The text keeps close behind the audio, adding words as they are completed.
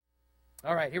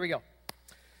All right, here we go.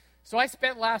 So I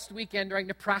spent last weekend trying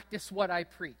to practice what I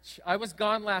preach. I was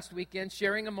gone last weekend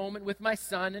sharing a moment with my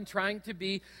son and trying to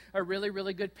be a really,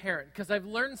 really good parent because I've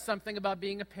learned something about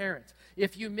being a parent.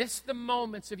 If you miss the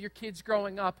moments of your kids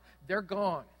growing up, they're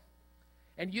gone.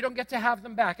 And you don't get to have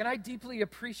them back. And I deeply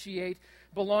appreciate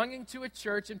belonging to a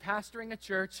church and pastoring a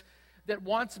church that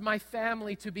wants my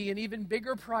family to be an even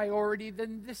bigger priority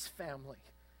than this family.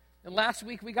 And last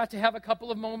week we got to have a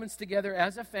couple of moments together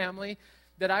as a family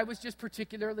that I was just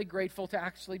particularly grateful to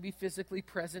actually be physically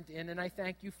present in, and I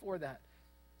thank you for that.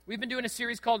 We've been doing a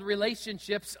series called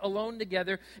Relationships Alone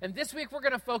Together, and this week we're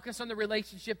going to focus on the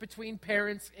relationship between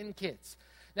parents and kids.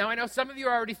 Now, I know some of you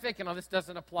are already thinking, oh, this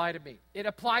doesn't apply to me. It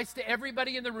applies to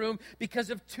everybody in the room because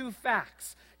of two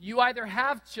facts. You either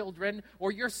have children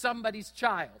or you're somebody's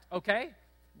child, okay?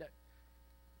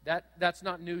 That's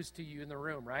not news to you in the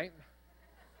room, right?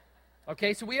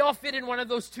 Okay, so we all fit in one of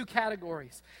those two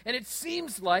categories. And it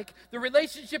seems like the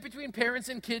relationship between parents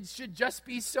and kids should just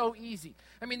be so easy.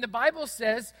 I mean, the Bible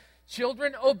says,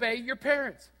 children, obey your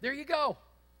parents. There you go.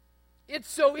 It's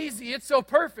so easy. It's so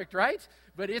perfect, right?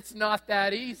 But it's not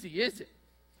that easy, is it?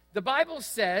 The Bible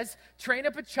says, train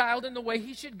up a child in the way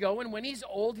he should go, and when he's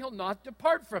old, he'll not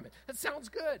depart from it. That sounds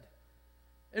good.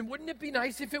 And wouldn't it be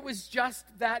nice if it was just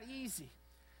that easy?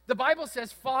 The Bible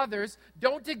says, fathers,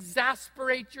 don't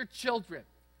exasperate your children.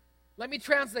 Let me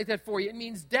translate that for you. It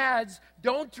means, dads,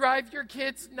 don't drive your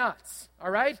kids nuts,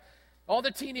 all right? All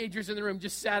the teenagers in the room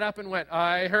just sat up and went,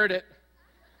 I heard it.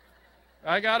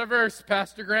 I got a verse.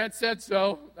 Pastor Grant said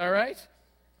so, all right?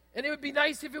 And it would be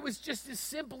nice if it was just as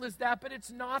simple as that, but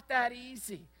it's not that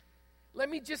easy. Let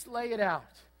me just lay it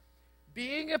out.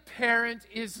 Being a parent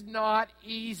is not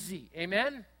easy,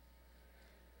 amen?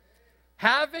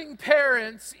 Having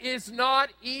parents is not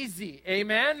easy.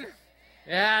 Amen?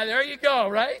 Yeah, there you go,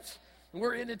 right?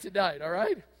 We're in it tonight, all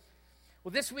right?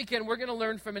 Well, this weekend we're going to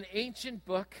learn from an ancient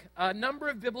book a number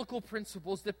of biblical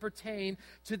principles that pertain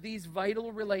to these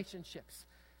vital relationships.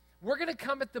 We're going to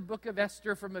come at the book of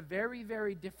Esther from a very,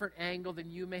 very different angle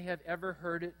than you may have ever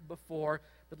heard it before.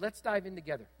 But let's dive in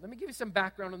together. Let me give you some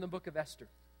background on the book of Esther.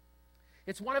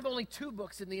 It's one of only two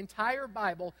books in the entire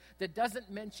Bible that doesn't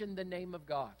mention the name of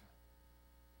God.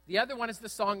 The other one is the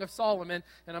Song of Solomon,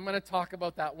 and I'm going to talk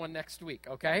about that one next week,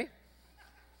 okay?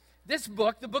 This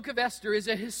book, the book of Esther, is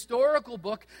a historical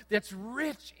book that's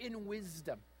rich in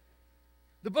wisdom.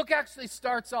 The book actually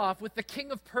starts off with the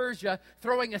king of Persia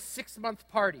throwing a 6-month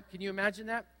party. Can you imagine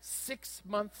that? 6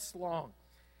 months long.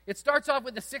 It starts off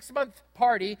with a 6-month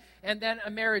party and then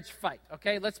a marriage fight,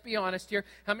 okay? Let's be honest here.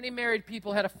 How many married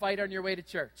people had a fight on your way to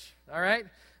church, all right?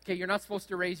 Okay, you're not supposed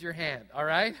to raise your hand, all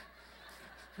right?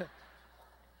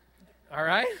 All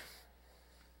right?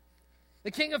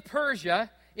 The king of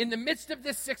Persia, in the midst of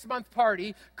this 6-month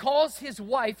party, calls his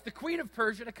wife, the queen of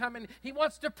Persia, to come in. He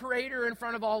wants to parade her in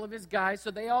front of all of his guys so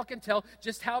they all can tell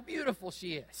just how beautiful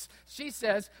she is. She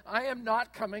says, I am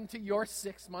not coming to your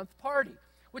 6-month party,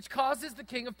 which causes the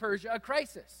king of Persia a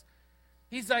crisis.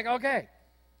 He's like, okay,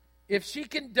 if she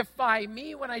can defy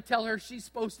me when I tell her she's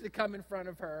supposed to come in front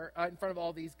of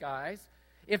all these guys,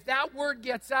 if that word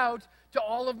gets out to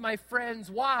all of my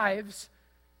friends' wives,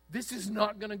 this is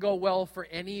not going to go well for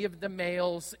any of the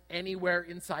males anywhere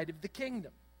inside of the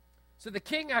kingdom. So the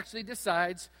king actually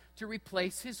decides to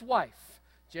replace his wife.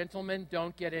 Gentlemen,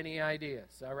 don't get any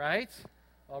ideas, all right?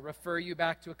 I'll refer you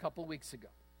back to a couple weeks ago.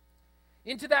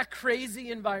 Into that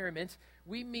crazy environment,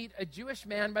 we meet a Jewish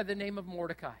man by the name of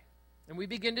Mordecai. And we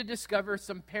begin to discover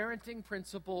some parenting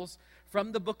principles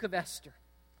from the book of Esther.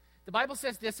 The Bible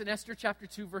says this in Esther chapter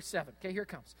 2, verse 7. Okay, here it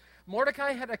comes.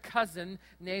 Mordecai had a cousin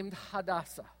named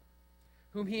Hadassah,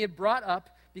 whom he had brought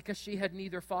up because she had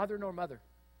neither father nor mother.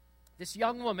 This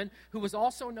young woman, who was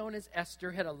also known as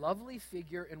Esther, had a lovely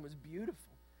figure and was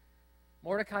beautiful.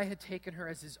 Mordecai had taken her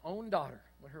as his own daughter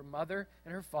when her mother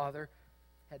and her father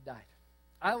had died.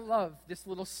 I love this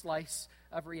little slice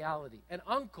of reality. An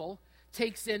uncle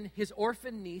takes in his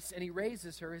orphan niece and he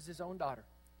raises her as his own daughter.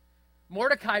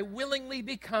 Mordecai willingly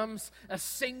becomes a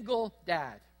single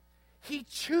dad. He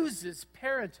chooses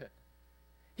parenthood.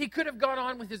 He could have gone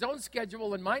on with his own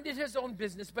schedule and minded his own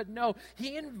business, but no,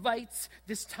 he invites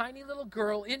this tiny little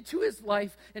girl into his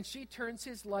life, and she turns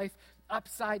his life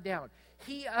upside down.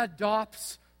 He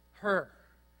adopts her,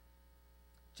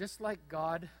 just like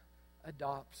God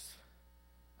adopts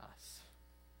us.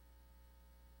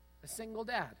 A single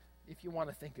dad, if you want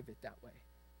to think of it that way.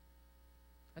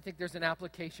 I think there's an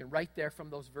application right there from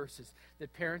those verses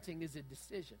that parenting is a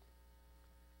decision.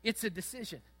 It's a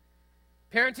decision.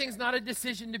 Parenting is not a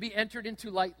decision to be entered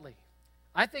into lightly.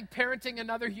 I think parenting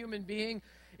another human being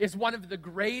is one of the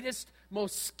greatest,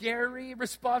 most scary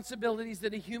responsibilities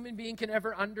that a human being can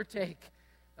ever undertake.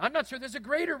 I'm not sure there's a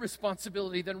greater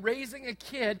responsibility than raising a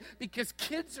kid, because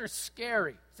kids are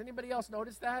scary. Does anybody else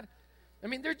notice that? I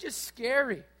mean, they're just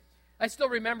scary. I still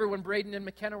remember when Braden and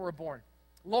McKenna were born.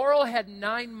 Laurel had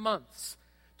 9 months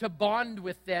to bond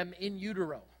with them in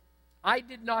utero. I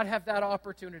did not have that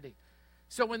opportunity.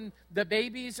 So when the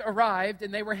babies arrived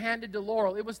and they were handed to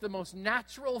Laurel, it was the most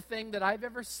natural thing that I've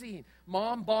ever seen.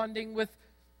 Mom bonding with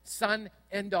son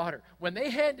and daughter. When they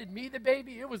handed me the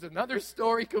baby, it was another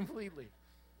story completely.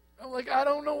 I'm like, I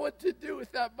don't know what to do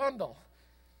with that bundle.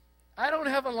 I don't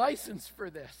have a license for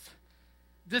this.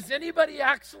 Does anybody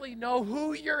actually know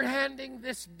who you're handing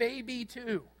this baby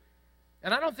to?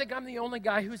 And I don't think I'm the only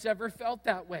guy who's ever felt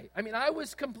that way. I mean, I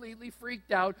was completely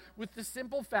freaked out with the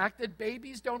simple fact that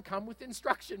babies don't come with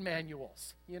instruction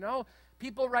manuals. You know,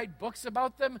 people write books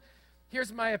about them.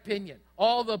 Here's my opinion.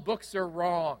 All the books are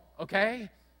wrong, okay?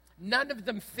 None of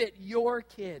them fit your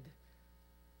kid.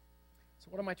 So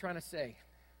what am I trying to say?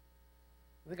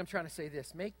 I think I'm trying to say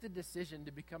this. Make the decision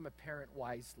to become a parent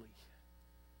wisely.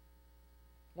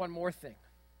 One more thing.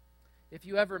 If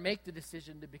you ever make the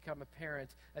decision to become a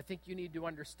parent, I think you need to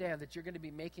understand that you're going to be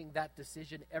making that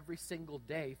decision every single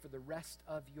day for the rest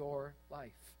of your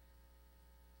life.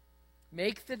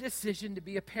 Make the decision to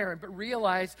be a parent, but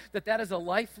realize that that is a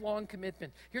lifelong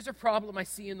commitment. Here's a problem I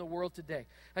see in the world today.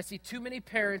 I see too many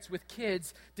parents with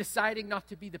kids deciding not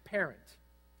to be the parent.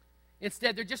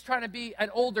 Instead, they're just trying to be an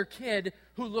older kid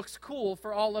who looks cool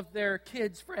for all of their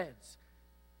kids' friends.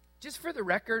 Just for the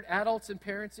record, adults and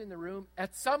parents in the room,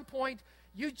 at some point,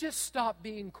 you just stop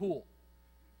being cool.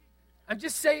 I'm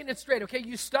just saying it straight, okay?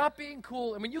 You stop being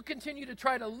cool, and when you continue to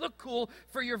try to look cool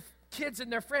for your kids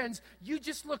and their friends, you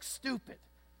just look stupid.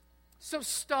 So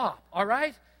stop, all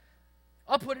right?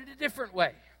 I'll put it a different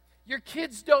way. Your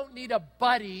kids don't need a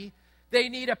buddy, they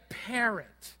need a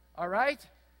parent, all right?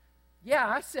 Yeah,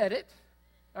 I said it,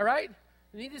 all right?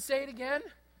 You need to say it again?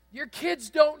 Your kids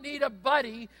don't need a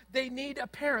buddy, they need a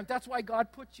parent. That's why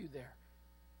God put you there.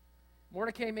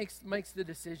 Mordecai makes the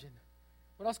decision.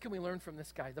 What else can we learn from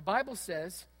this guy? The Bible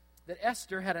says that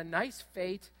Esther had a nice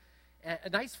face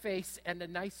and a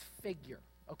nice figure,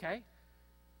 okay?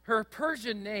 Her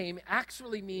Persian name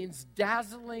actually means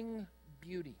dazzling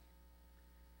beauty.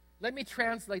 Let me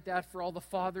translate that for all the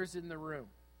fathers in the room.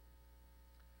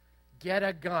 Get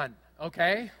a gun,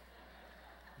 okay?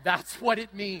 That's what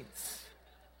it means.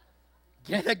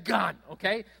 Get a gun,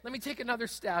 okay? Let me take another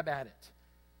stab at it.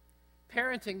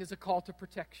 Parenting is a call to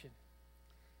protection.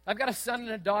 I've got a son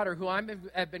and a daughter who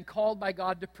have been called by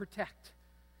God to protect.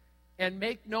 And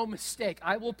make no mistake,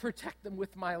 I will protect them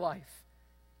with my life.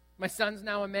 My son's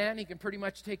now a man. He can pretty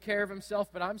much take care of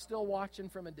himself, but I'm still watching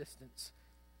from a distance.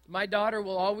 My daughter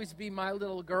will always be my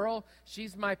little girl.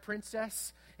 She's my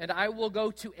princess. And I will go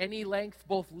to any length,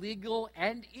 both legal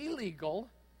and illegal,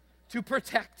 to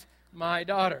protect my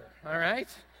daughter, all right?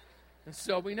 And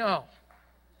so we know.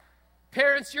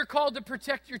 Parents, you're called to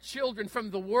protect your children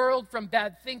from the world, from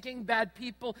bad thinking, bad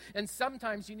people, and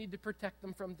sometimes you need to protect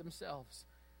them from themselves.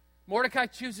 Mordecai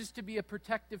chooses to be a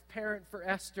protective parent for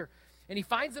Esther, and he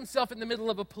finds himself in the middle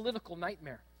of a political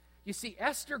nightmare. You see,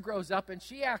 Esther grows up, and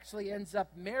she actually ends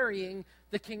up marrying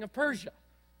the king of Persia.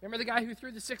 Remember the guy who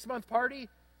threw the 6-month party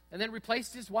and then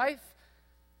replaced his wife?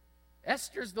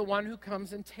 Esther's the one who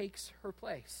comes and takes her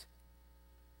place.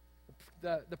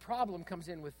 The problem comes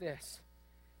in with this.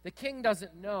 The king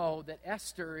doesn't know that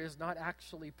Esther is not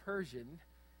actually Persian.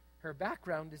 Her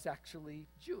background is actually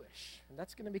Jewish. And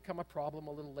that's going to become a problem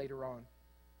a little later on.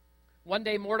 One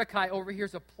day, Mordecai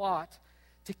overhears a plot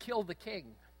to kill the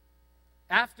king.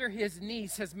 After his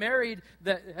niece has married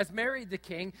the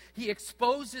king, he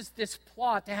exposes this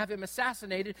plot to have him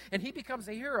assassinated, and he becomes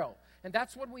a hero. And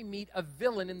that's when we meet a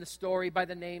villain in the story by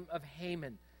the name of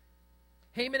Haman.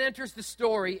 Haman enters the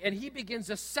story, and he begins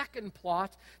a second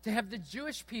plot to have the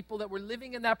Jewish people that were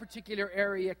living in that particular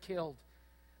area killed.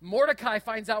 Mordecai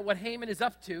finds out what Haman is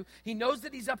up to. He knows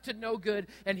that he's up to no good,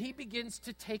 and he begins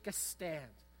to take a stand.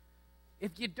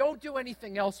 If you don't do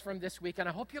anything else from this week, and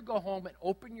I hope you'll go home and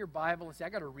open your Bible and say, I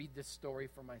got to read this story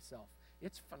for myself.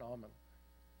 It's phenomenal.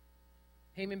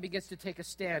 Haman begins to take a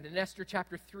stand. In Esther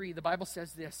chapter 3, the Bible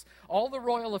says this: all the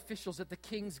royal officials at the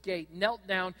king's gate knelt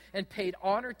down and paid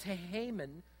honor to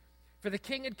Haman, for the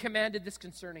king had commanded this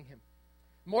concerning him.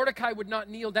 Mordecai would not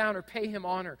kneel down or pay him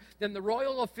honor. Then the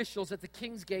royal officials at the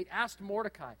king's gate asked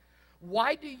Mordecai,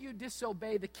 why do you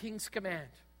disobey the king's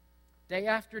command? Day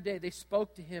after day they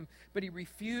spoke to him, but he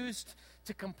refused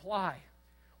to comply.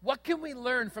 What can we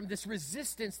learn from this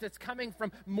resistance that's coming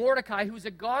from Mordecai, who's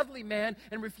a godly man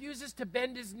and refuses to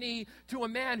bend his knee to a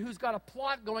man who's got a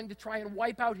plot going to try and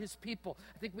wipe out his people?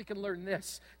 I think we can learn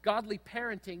this. Godly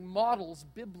parenting models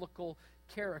biblical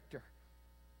character.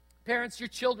 Parents, your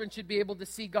children should be able to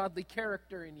see godly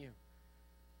character in you.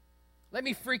 Let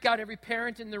me freak out every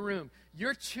parent in the room.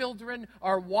 Your children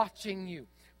are watching you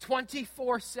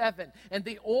 24/7. And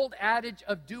the old adage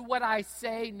of do what I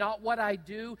say, not what I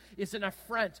do, is an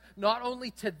affront, not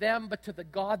only to them, but to the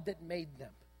God that made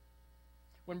them.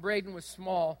 When Braden was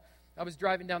small, I was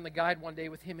driving down the guide one day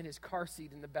with him in his car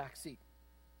seat in the back seat.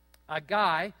 A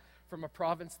guy from a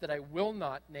province that I will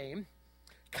not name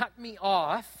cut me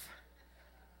off,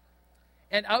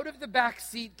 and out of the back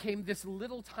seat came this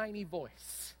little tiny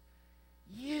voice.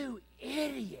 You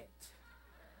idiot.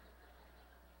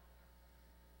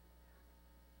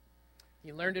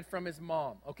 He learned it from his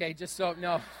mom. Okay, just so,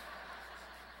 no.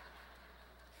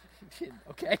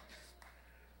 Okay.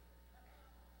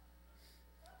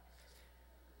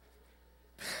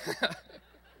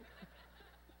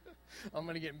 I'm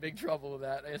going to get in big trouble with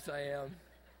that. Yes, I am.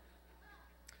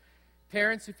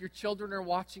 Parents, if your children are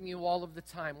watching you all of the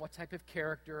time, what type of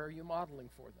character are you modeling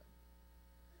for them?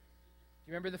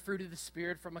 Do you remember the fruit of the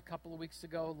Spirit from a couple of weeks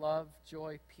ago? Love,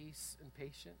 joy, peace, and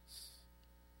patience.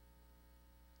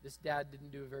 This dad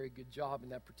didn't do a very good job in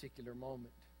that particular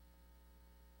moment.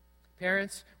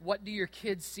 Parents, what do your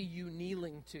kids see you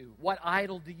kneeling to? What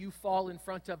idol do you fall in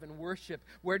front of and worship?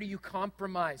 Where do you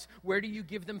compromise? Where do you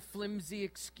give them flimsy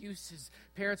excuses?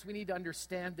 Parents, we need to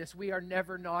understand this. We are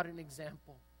never not an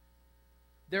example.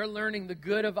 They're learning the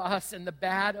good of us and the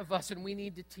bad of us, and we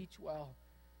need to teach well.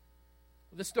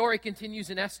 The story continues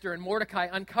in Esther, and Mordecai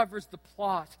uncovers the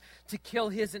plot to kill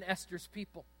his and Esther's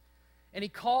people. And he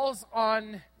calls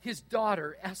on his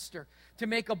daughter, Esther, to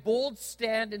make a bold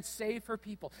stand and save her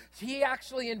people. He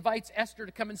actually invites Esther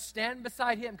to come and stand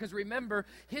beside him, because remember,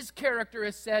 his character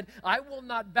has said, I will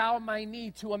not bow my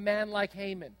knee to a man like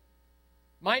Haman.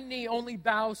 My knee only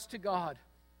bows to God.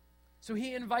 So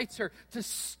he invites her to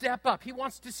step up. He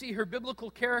wants to see her biblical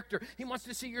character. He wants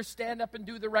to see her stand up and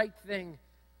do the right thing.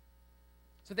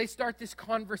 So they start this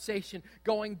conversation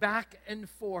going back and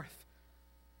forth.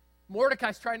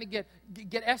 Mordecai's trying to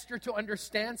get Esther to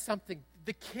understand something.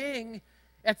 The king,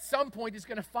 at some point, is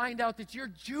going to find out that you're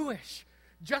Jewish,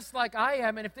 just like I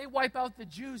am. And if they wipe out the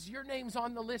Jews, your name's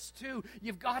on the list too.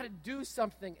 You've got to do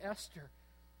something, Esther.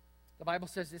 The Bible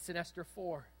says it's in Esther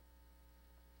 4.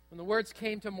 When the words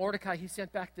came to Mordecai, he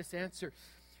sent back this answer.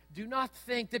 Do not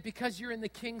think that because you're in the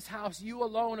king's house, you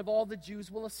alone of all the Jews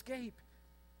will escape.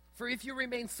 For if you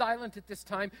remain silent at this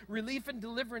time, relief and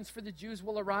deliverance for the Jews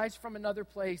will arise from another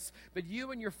place, but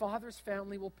you and your father's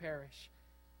family will perish.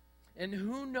 And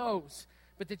who knows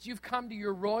but that you've come to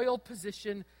your royal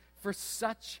position for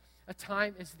such a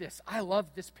time as this. I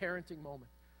love this parenting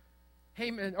moment.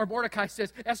 Haman, or Mordecai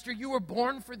says, Esther, you were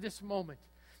born for this moment.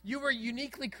 You were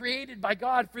uniquely created by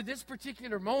God for this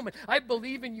particular moment. I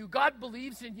believe in you. God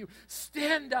believes in you.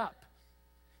 Stand up.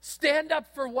 Stand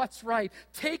up for what's right.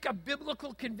 Take a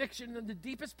biblical conviction in the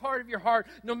deepest part of your heart,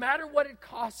 no matter what it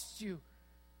costs you.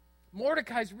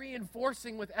 Mordecai's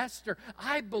reinforcing with Esther,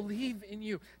 I believe in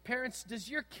you. Parents, does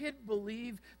your kid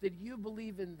believe that you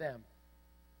believe in them?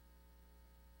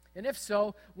 And if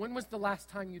so, when was the last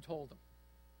time you told them?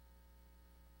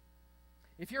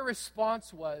 If your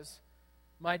response was,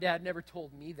 my dad never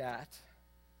told me that,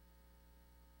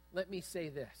 let me say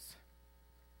this.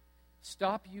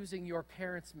 Stop using your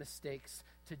parents' mistakes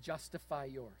to justify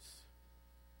yours.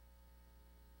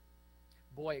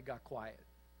 Boy, it got quiet.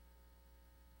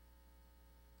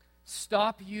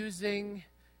 Stop using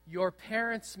your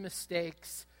parents'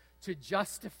 mistakes to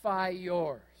justify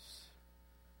yours.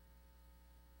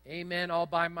 Amen, all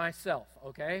by myself,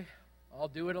 okay? I'll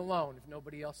do it alone if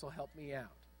nobody else will help me out.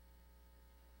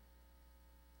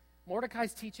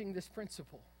 Mordecai's teaching this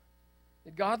principle.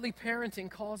 That godly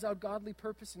parenting calls out godly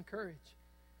purpose and courage.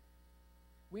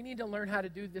 We need to learn how to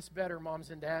do this better, moms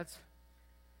and dads.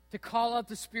 To call out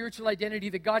the spiritual identity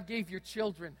that God gave your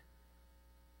children.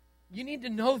 You need to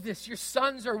know this. Your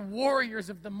sons are warriors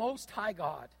of the Most High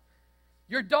God.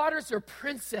 Your daughters are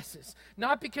princesses.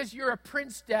 Not because you're a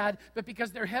prince, Dad, but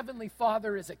because their heavenly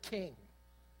Father is a king.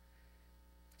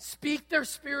 Speak their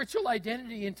spiritual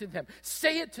identity into them.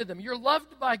 Say it to them. You're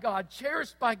loved by God,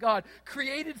 cherished by God,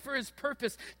 created for His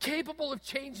purpose, capable of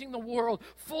changing the world,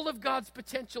 full of God's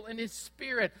potential and His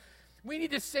Spirit. We need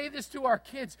to say this to our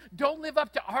kids. Don't live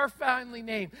up to our family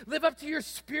name. Live up to your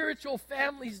spiritual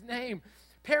family's name.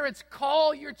 Parents,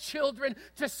 call your children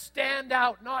to stand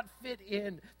out, not fit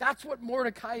in. That's what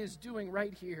Mordecai is doing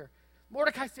right here.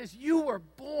 Mordecai says, you were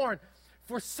born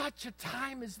for such a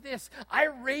time as this. I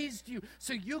raised you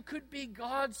so you could be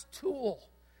God's tool,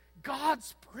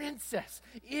 God's princess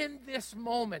in this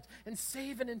moment and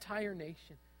save an entire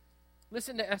nation.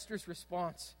 Listen to Esther's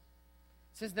response.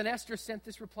 It says, then Esther sent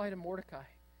this reply to Mordecai.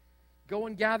 Go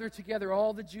and gather together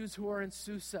all the Jews who are in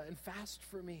Susa and fast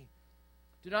for me.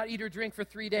 Do not eat or drink for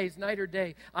 3 days, night or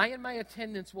day. I and my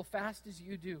attendants will fast as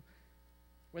you do.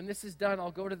 When this is done,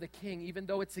 I'll go to the king, even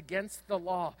though it's against the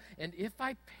law. And if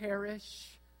I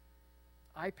perish,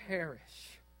 I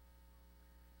perish.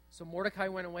 So Mordecai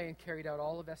went away and carried out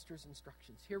all of Esther's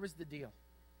instructions. Here was the deal.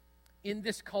 In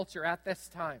this culture at this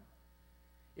time,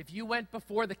 if you went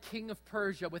before the king of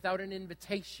Persia without an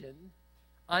invitation,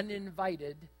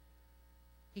 uninvited,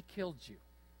 he killed you.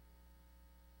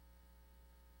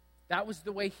 That was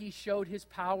the way he showed his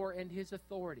power and his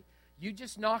authority. You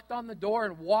just knocked on the door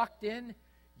and walked in,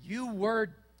 you were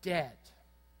dead.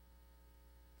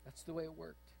 That's the way it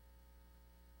worked.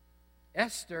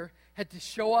 Esther had to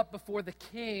show up before the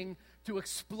king to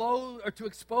expose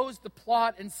the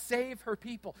plot and save her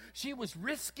people. She was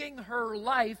risking her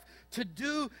life to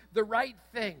do the right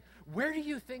thing. Where do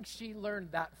you think she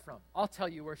learned that from? I'll tell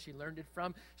you where she learned it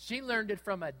from. She learned it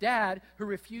from a dad who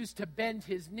refused to bend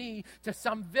his knee to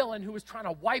some villain who was trying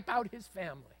to wipe out his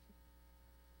family.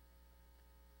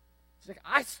 She's like,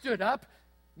 I stood up.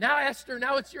 Now, Esther,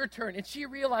 now it's your turn. And she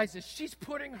realizes she's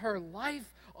putting her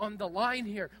life on the line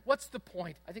here. What's the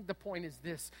point? I think the point is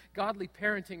this. Godly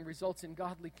parenting results in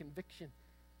godly conviction.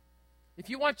 If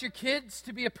you want your kids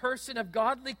to be a person of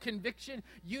godly conviction,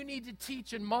 you need to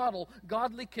teach and model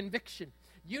godly conviction.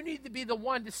 You need to be the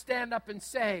one to stand up and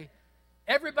say,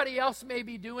 everybody else may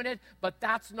be doing it, but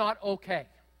that's not okay.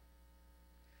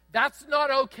 That's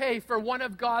not okay for one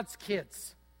of God's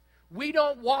kids. We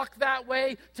don't walk that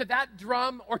way to that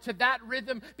drum or to that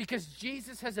rhythm because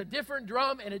Jesus has a different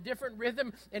drum and a different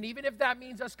rhythm. And even if that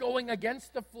means us going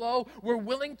against the flow, we're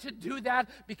willing to do that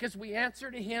because we answer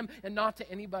to him and not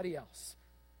to anybody else.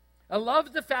 I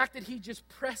love the fact that he just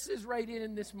presses right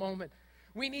in this moment.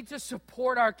 We need to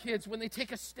support our kids when they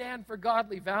take a stand for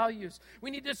godly values.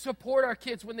 We need to support our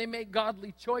kids when they make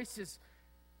godly choices.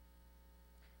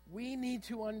 We need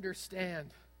to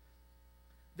understand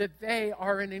that they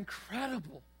are an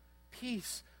incredible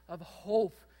piece of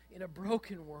hope in a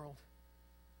broken world.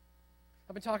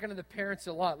 I've been talking to the parents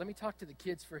a lot. Let me talk to the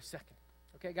kids for a second.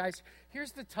 Okay, guys,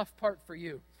 here's the tough part for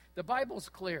you. The Bible's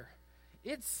clear.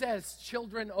 It says,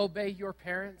 children, obey your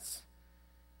parents.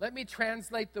 Let me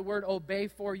translate the word obey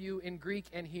for you in Greek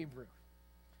and Hebrew.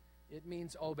 It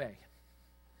means obey.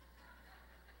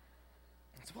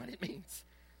 That's what it means.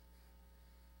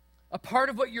 A part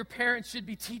of what your parents should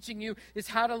be teaching you is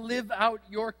how to live out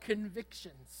your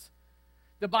convictions.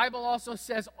 The Bible also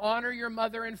says, honor your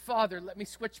mother and father. Let me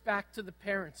switch back to the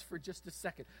parents for just a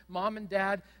second. Mom and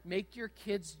dad, make your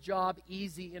kids' job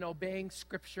easy in obeying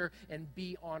Scripture and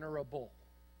be honorable.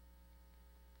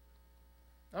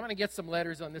 I'm going to get some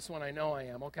letters on this one. I know I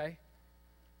am, okay?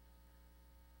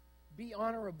 Be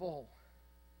honorable.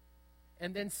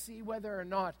 And then see whether or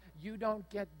not you don't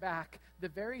get back the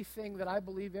very thing that I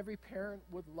believe every parent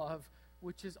would love,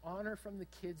 which is honor from the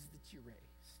kids that you raised.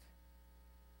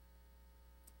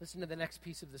 Listen to the next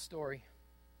piece of the story.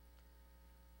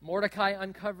 Mordecai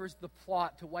uncovers the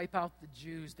plot to wipe out the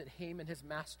Jews that Haman has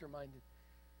masterminded.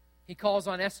 He calls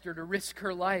on Esther to risk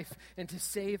her life and to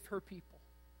save her people.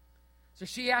 So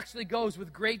she actually goes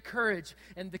with great courage,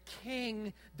 and the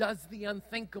king does the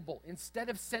unthinkable. Instead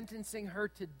of sentencing her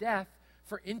to death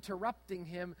for interrupting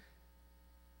him,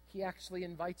 he actually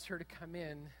invites her to come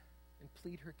in and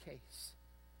plead her case.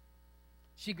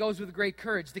 She goes with great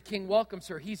courage. The king welcomes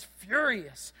her. He's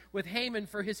furious with Haman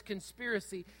for his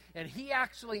conspiracy, and he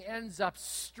actually ends up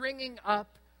stringing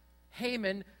up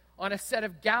Haman on a set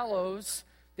of gallows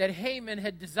that Haman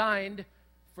had designed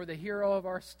for the hero of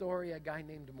our story, a guy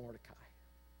named Mordecai.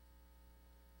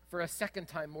 For a second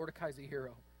time, Mordecai's a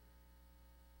hero.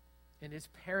 And his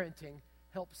parenting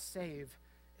helps save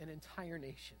an entire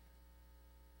nation.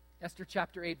 Esther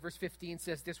chapter 8, verse 15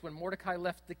 says this: when Mordecai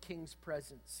left the king's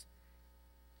presence,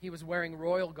 he was wearing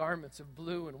royal garments of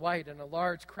blue and white and a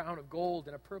large crown of gold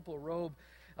and a purple robe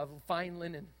of fine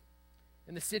linen.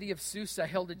 And the city of Susa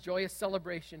held a joyous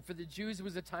celebration. For the Jews, it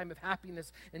was a time of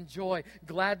happiness and joy,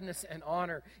 gladness and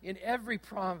honor. In every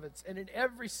province and in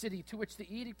every city to which the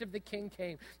edict of the king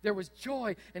came, there was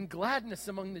joy and gladness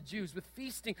among the Jews, with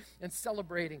feasting and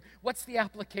celebrating. What's the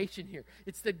application here?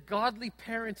 It's that godly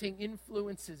parenting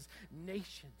influences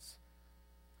nations.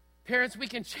 Parents, we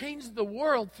can change the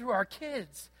world through our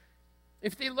kids.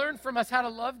 if they learn from us how to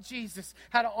love Jesus,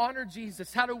 how to honor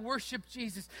Jesus, how to worship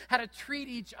Jesus, how to treat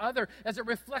each other as a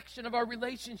reflection of our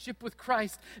relationship with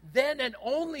Christ, then and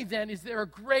only then is there a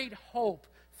great hope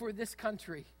for this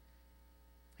country.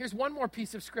 Here's one more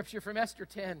piece of scripture from Esther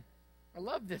 10. I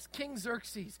love this. King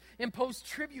Xerxes imposed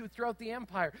tribute throughout the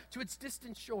empire to its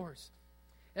distant shores.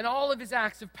 And all of his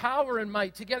acts of power and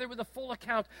might, together with a full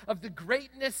account of the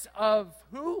greatness of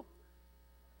who?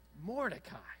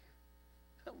 Mordecai.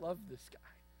 I love this guy.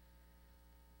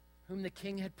 Whom the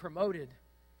king had promoted.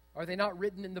 Are they not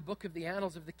written in the book of the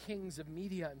annals of the kings of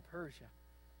Media and Persia?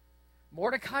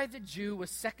 Mordecai the Jew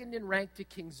was second in rank to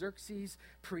King Xerxes,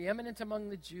 preeminent among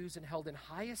the Jews, and held in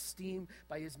high esteem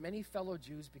by his many fellow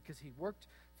Jews because he worked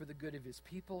for the good of his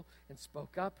people and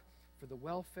spoke up for the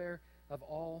welfare of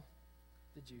all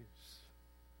the Jews.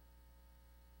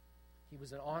 He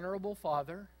was an honorable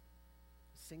father,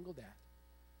 a single dad,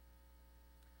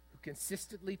 who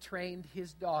consistently trained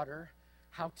his daughter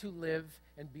how to live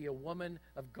and be a woman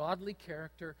of godly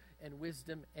character and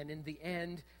wisdom, and in the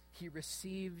end, he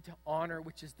received honor,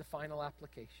 which is the final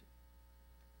application.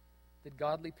 That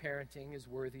godly parenting is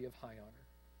worthy of high honor.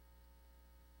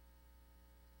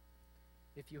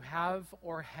 If you have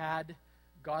or had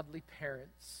godly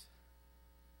parents,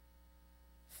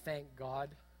 thank God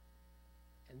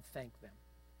and thank them.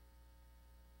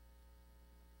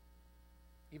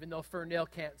 Even though Ferndale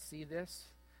can't see this,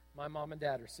 my mom and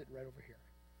dad are sitting right over here.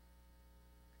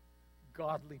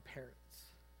 Godly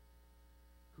parents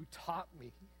who taught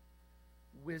me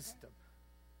wisdom,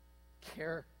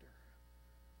 character,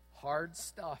 hard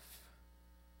stuff,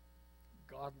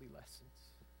 godly lessons.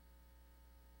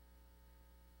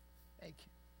 Thank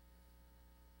you.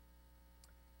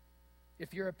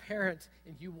 If you're a parent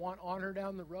and you want honor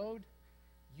down the road,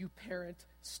 you parent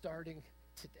starting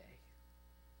today.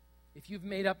 If you've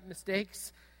made up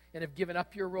mistakes and have given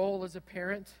up your role as a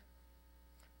parent,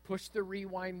 push the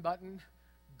rewind button,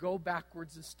 go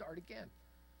backwards and start again.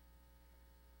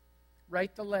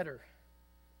 Write the letter.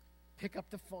 Pick up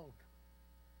the phone.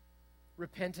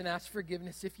 Repent and ask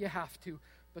forgiveness if you have to,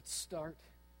 but start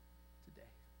today.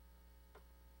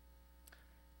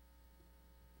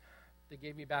 They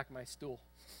gave me back my stool.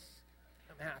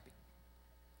 I'm happy.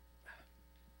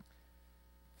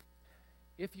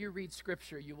 If you read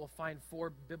Scripture, you will find 4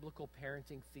 biblical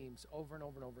parenting themes over and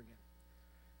over and over again.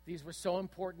 These were so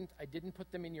important, I didn't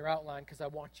put them in your outline because I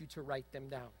want you to write them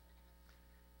down.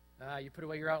 You put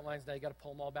away your outlines, now you got to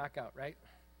pull them all back out, right?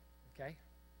 Okay?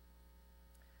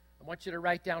 I want you to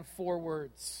write down 4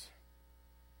 words.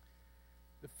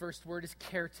 The first word is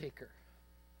caretaker.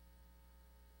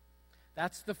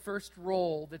 That's the first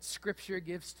role that Scripture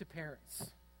gives to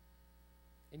parents.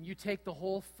 And you take the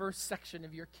whole first section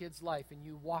of your kid's life and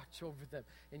you watch over them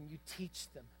and you teach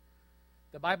them.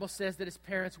 The Bible says that as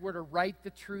parents, we're to write the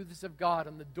truths of God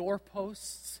on the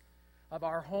doorposts of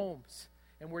our homes.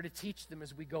 And we're to teach them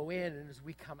as we go in and as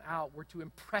we come out. We're to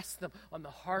impress them on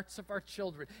the hearts of our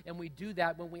children. And we do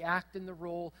that when we act in the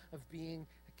role of being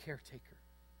a caretaker.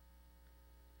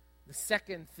 The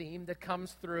second theme that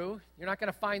comes through, you're not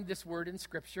going to find this word in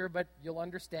Scripture, but you'll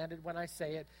understand it when I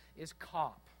say it, is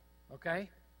cop. Okay?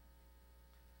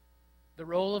 The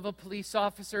role of a police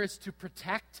officer is to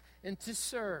protect and to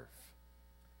serve.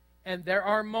 And there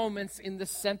are moments in the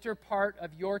center part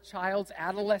of your child's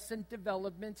adolescent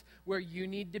development where you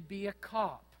need to be a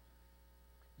cop.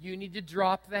 You need to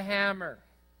drop the hammer.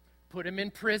 Put them in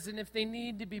prison if they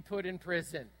need to be put in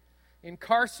prison.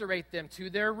 Incarcerate them to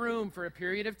their room for a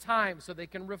period of time so they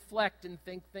can reflect and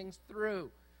think things through.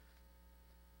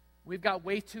 We've got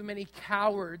way too many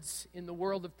cowards in the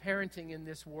world of parenting in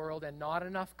this world and not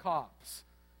enough cops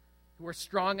who are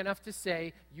strong enough to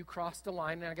say, you crossed the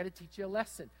line and I got to teach you a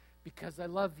lesson. Because I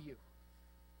love you.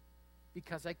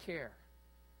 Because I care.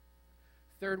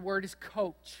 Third word is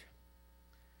coach.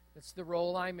 That's the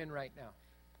role I'm in right now.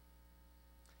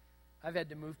 I've had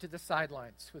to move to the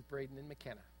sidelines with Braden and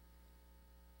McKenna.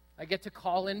 I get to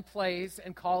call in plays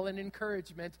and call in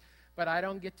encouragement, but I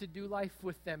don't get to do life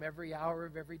with them every hour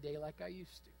of every day like I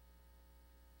used to.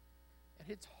 And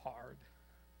it's hard.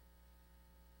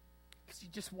 Because you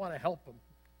just want to help them.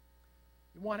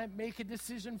 You want to make a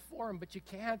decision for them, but you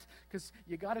can't because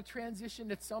you got to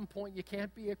transition at some point. You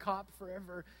can't be a cop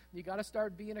forever. You got to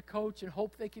start being a coach and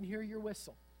hope they can hear your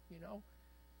whistle, you know?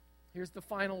 Here's the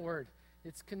final word.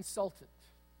 It's consultant.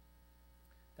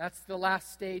 That's the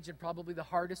last stage and probably the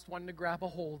hardest one to grab a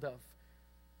hold of.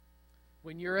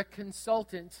 When you're a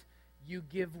consultant, you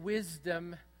give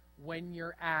wisdom when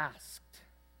you're asked.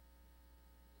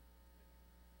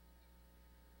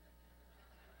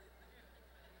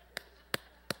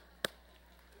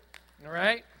 All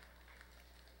right?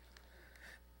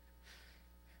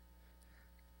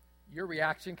 Your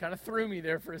reaction kind of threw me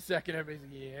there for a second.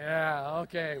 Everybody's like, yeah,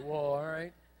 okay, well, all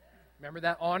right. Remember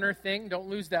that honor thing? Don't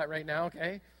lose that right now,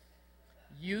 okay?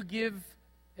 You give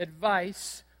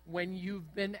advice when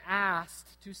you've been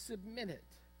asked to submit it.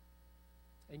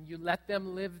 And you let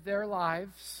them live their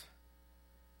lives.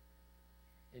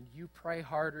 And you pray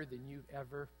harder than you've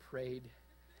ever prayed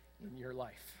in your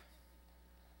life.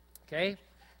 Okay?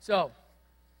 So,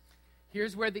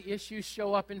 here's where the issues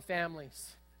show up in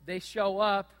families. They show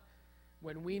up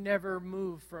when we never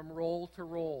move from role to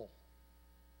role.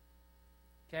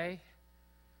 Okay?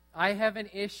 I have an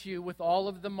issue with all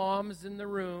of the moms in the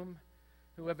room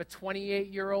who have a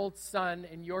 28-year-old son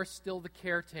and you're still the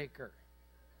caretaker.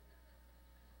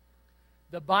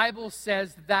 The Bible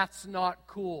says that's not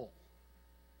cool.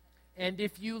 And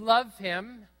if you love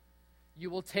him, you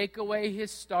will take away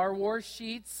his Star Wars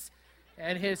sheets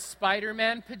and his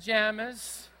Spider-Man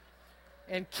pajamas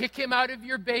and kick him out of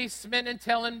your basement and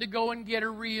tell him to go and get a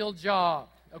real job,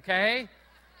 okay?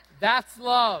 That's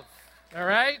love, all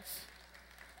right?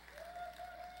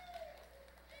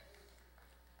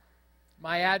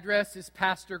 My address is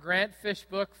Pastor Grant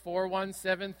Fishbook,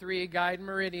 4173 Guide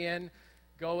Meridian.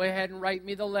 Go ahead and write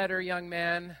me the letter, young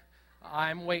man.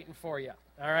 I'm waiting for you,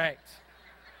 all right?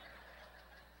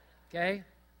 Okay?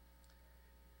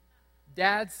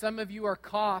 Dads, some of you are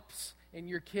cops and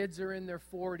your kids are in their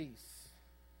 40s.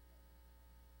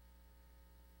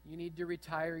 You need to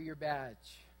retire your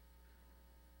badge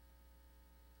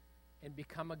and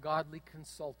become a godly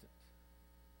consultant.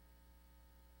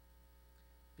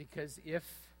 Because if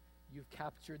you've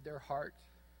captured their heart,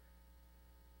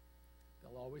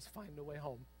 they'll always find a way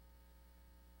home.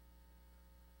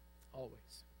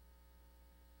 Always.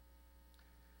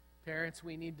 Parents,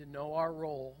 we need to know our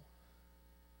role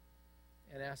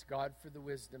and ask God for the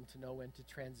wisdom to know when to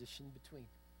transition between.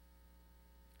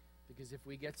 Because if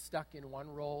we get stuck in one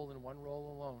role and one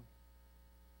role alone,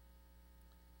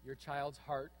 your child's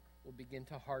heart will begin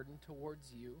to harden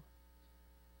towards you,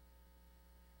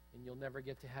 and you'll never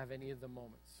get to have any of the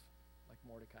moments like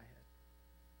Mordecai had.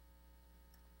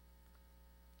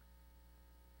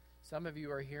 Some of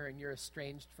you are here and you're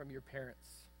estranged from your parents.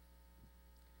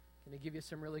 Can I give you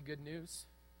some really good news?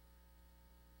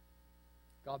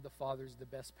 God the Father is the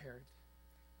best parent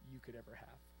you could ever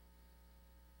have.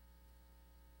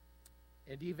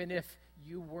 And even if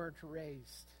you weren't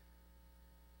raised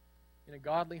in a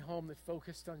godly home that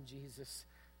focused on Jesus,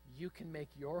 you can make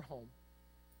your home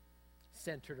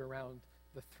centered around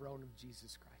the throne of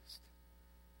Jesus Christ.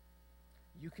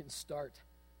 You can start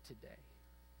today.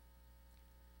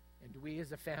 And we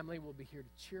as a family will be here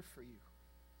to cheer for you.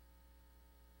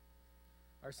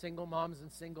 Our single moms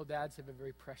and single dads have a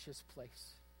very precious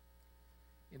place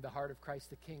in the heart of Christ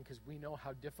the King because we know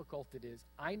how difficult it is.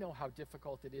 I know how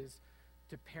difficult it is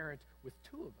to parent with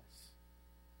two of us.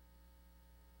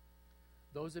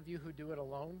 Those of you who do it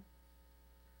alone,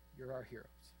 you're our heroes.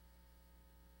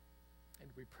 And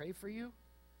we pray for you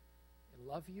and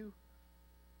love you.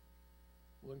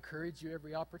 We'll encourage you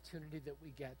every opportunity that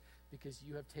we get because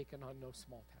you have taken on no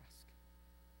small task.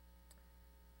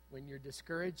 When you're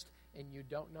discouraged and you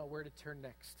don't know where to turn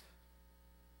next,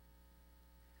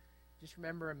 just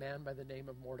remember a man by the name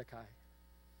of Mordecai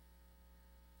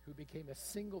who became a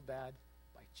single dad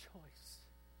by choice.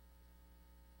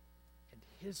 And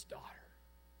his daughter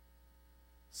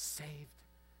saved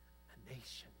a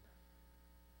nation.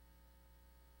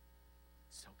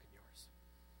 So can yours.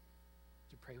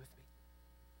 Would you pray with me?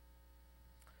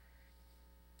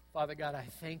 Father God, I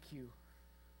thank you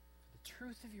for the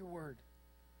truth of your word.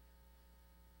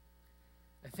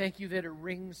 I thank you that it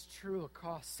rings true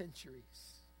across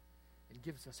centuries and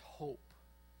gives us hope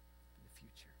in the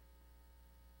future.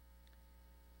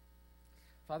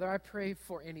 Father, I pray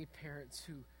for any parents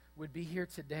who would be here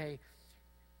today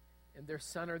and their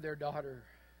son or their daughter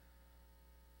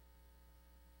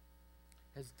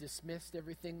has dismissed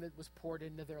everything that was poured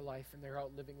into their life and they're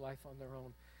out living life on their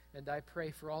own. And I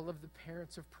pray for all of the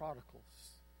parents of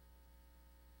prodigals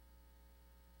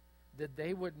that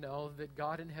they would know that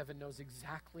God in heaven knows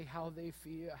exactly how they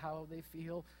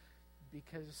feel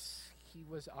because he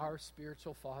was our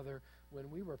spiritual father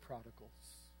when we were prodigals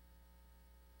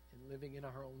and living in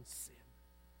our own sin.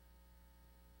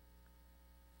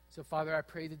 So, Father, I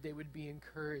pray that they would be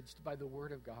encouraged by the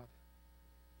Word of God,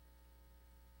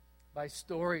 by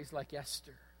stories like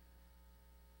Esther,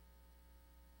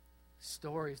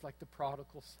 stories like the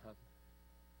prodigal son.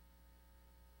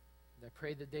 And I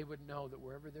pray that they would know that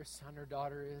wherever their son or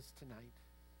daughter is tonight,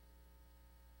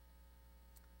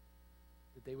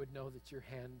 that they would know that your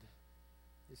hand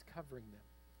is covering them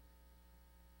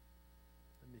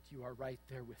and that you are right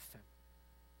there with them.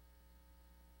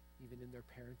 even in their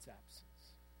parents' absence.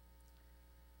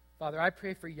 Father, I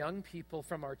pray for young people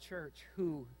from our church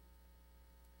who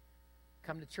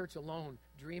come to church alone,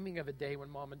 dreaming of a day when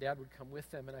mom and dad would come with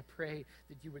them, and I pray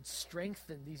that you would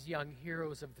strengthen these young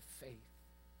heroes of the faith.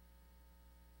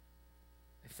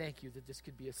 I thank you that this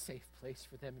could be a safe place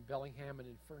for them in Bellingham and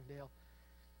in Ferndale,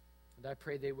 and I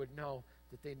pray they would know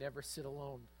that they never sit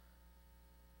alone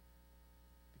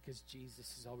because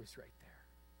Jesus is always right there.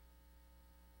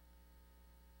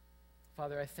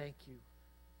 Father, I thank you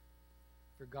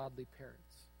for godly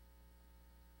parents.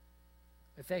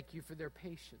 I thank you for their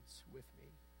patience with me,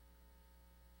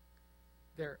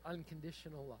 their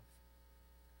unconditional love.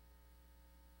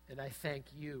 And I thank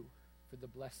you for the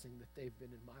blessing that they've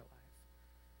been in my life.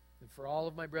 And for all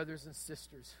of my brothers and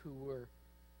sisters who were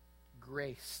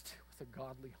graced with a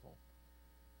godly home,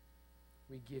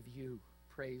 we give you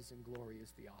praise and glory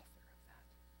as the author of that.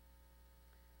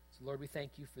 So, Lord, we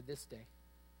thank you for this day.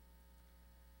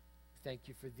 Thank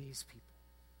you for these people.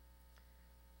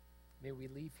 May we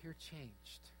leave here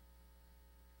changed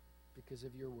because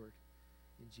of your word.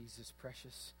 In Jesus'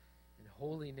 precious and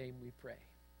holy name we pray.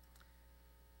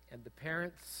 And the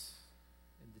parents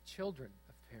and the children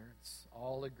of parents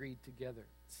all agreed together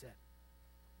and said,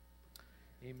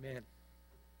 Amen.